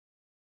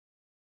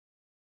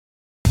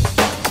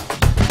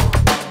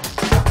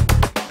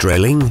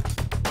drilling,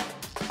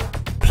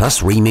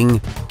 plus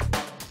reaming,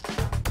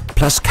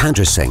 plus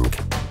countersink,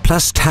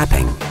 plus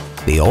tapping.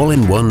 The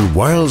all-in-one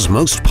world's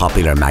most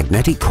popular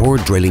magnetic core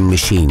drilling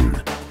machine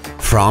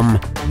from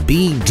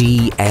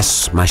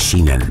BDS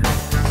Maschinen.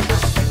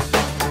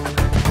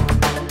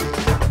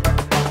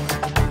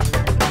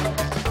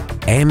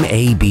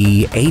 MAB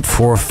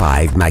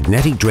 845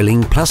 magnetic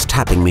drilling plus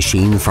tapping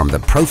machine from the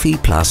Profi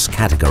Plus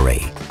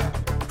category.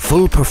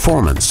 Full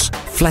performance,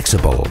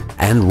 flexible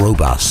and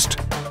robust.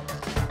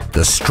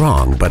 The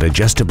strong but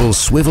adjustable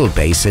swivel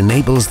base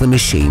enables the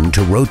machine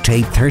to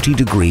rotate 30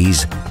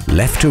 degrees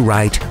left to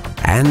right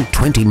and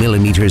 20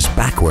 millimeters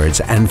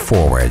backwards and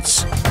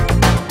forwards.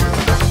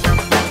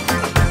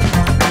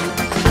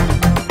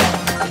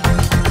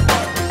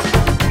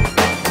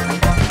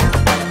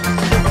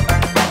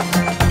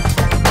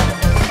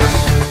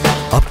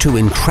 Up to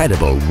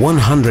incredible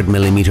 100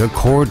 millimeter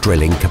core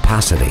drilling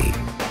capacity.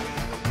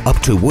 Up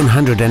to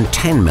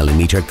 110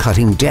 millimeter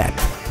cutting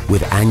depth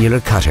with annular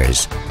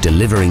cutters,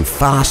 delivering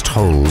fast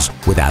holes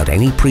without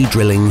any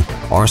pre-drilling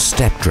or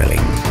step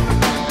drilling.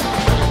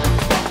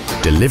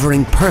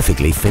 Delivering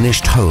perfectly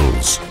finished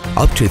holes.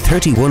 Up to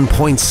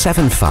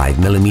 31.75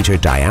 millimeter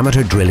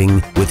diameter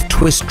drilling with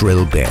twist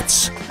drill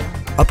bits.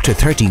 Up to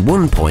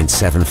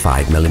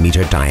 31.75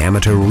 millimeter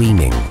diameter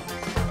reaming.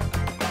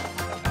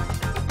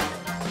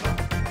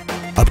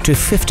 Up to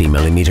 50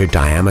 millimeter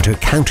diameter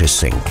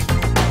countersink.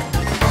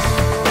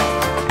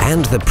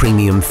 And the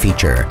premium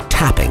feature,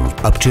 tapping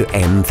up to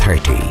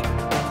M30.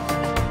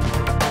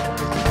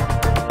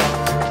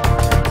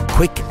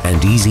 Quick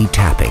and easy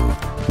tapping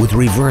with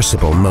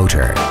reversible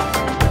motor.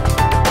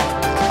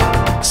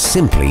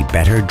 Simply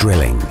better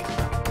drilling.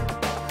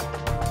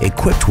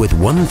 Equipped with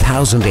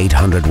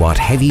 1800 watt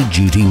heavy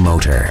duty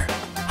motor.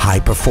 High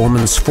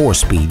performance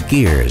 4-speed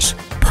gears.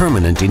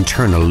 Permanent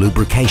internal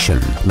lubrication,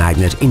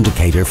 magnet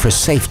indicator for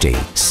safety,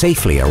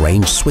 safely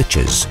arranged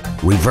switches,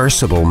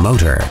 reversible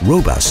motor,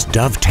 robust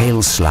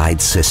dovetail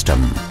slide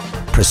system,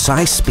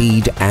 precise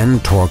speed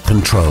and torque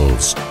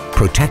controls,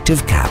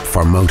 protective cap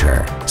for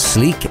motor,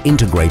 sleek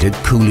integrated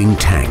cooling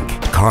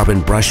tank,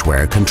 carbon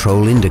brushwear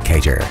control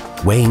indicator,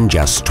 weighing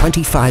just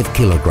 25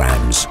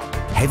 kilograms,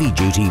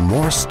 heavy-duty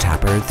Morse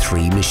Tapper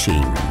 3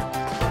 machine.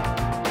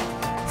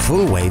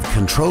 Full-wave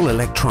control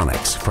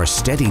electronics for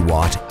steady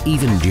watt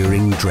even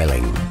during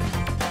drilling.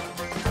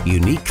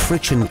 Unique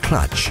friction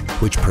clutch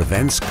which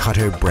prevents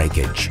cutter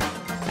breakage.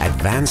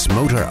 Advanced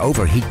motor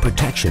overheat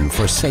protection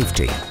for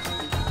safety.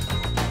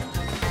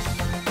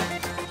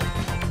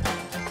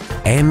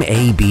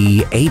 MAB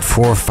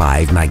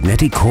 845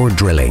 magnetic core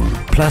drilling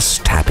plus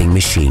tapping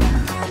machine.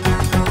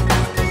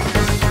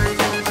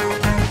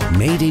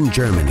 Made in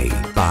Germany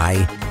by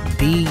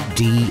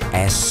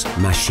BDS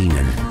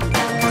Maschinen.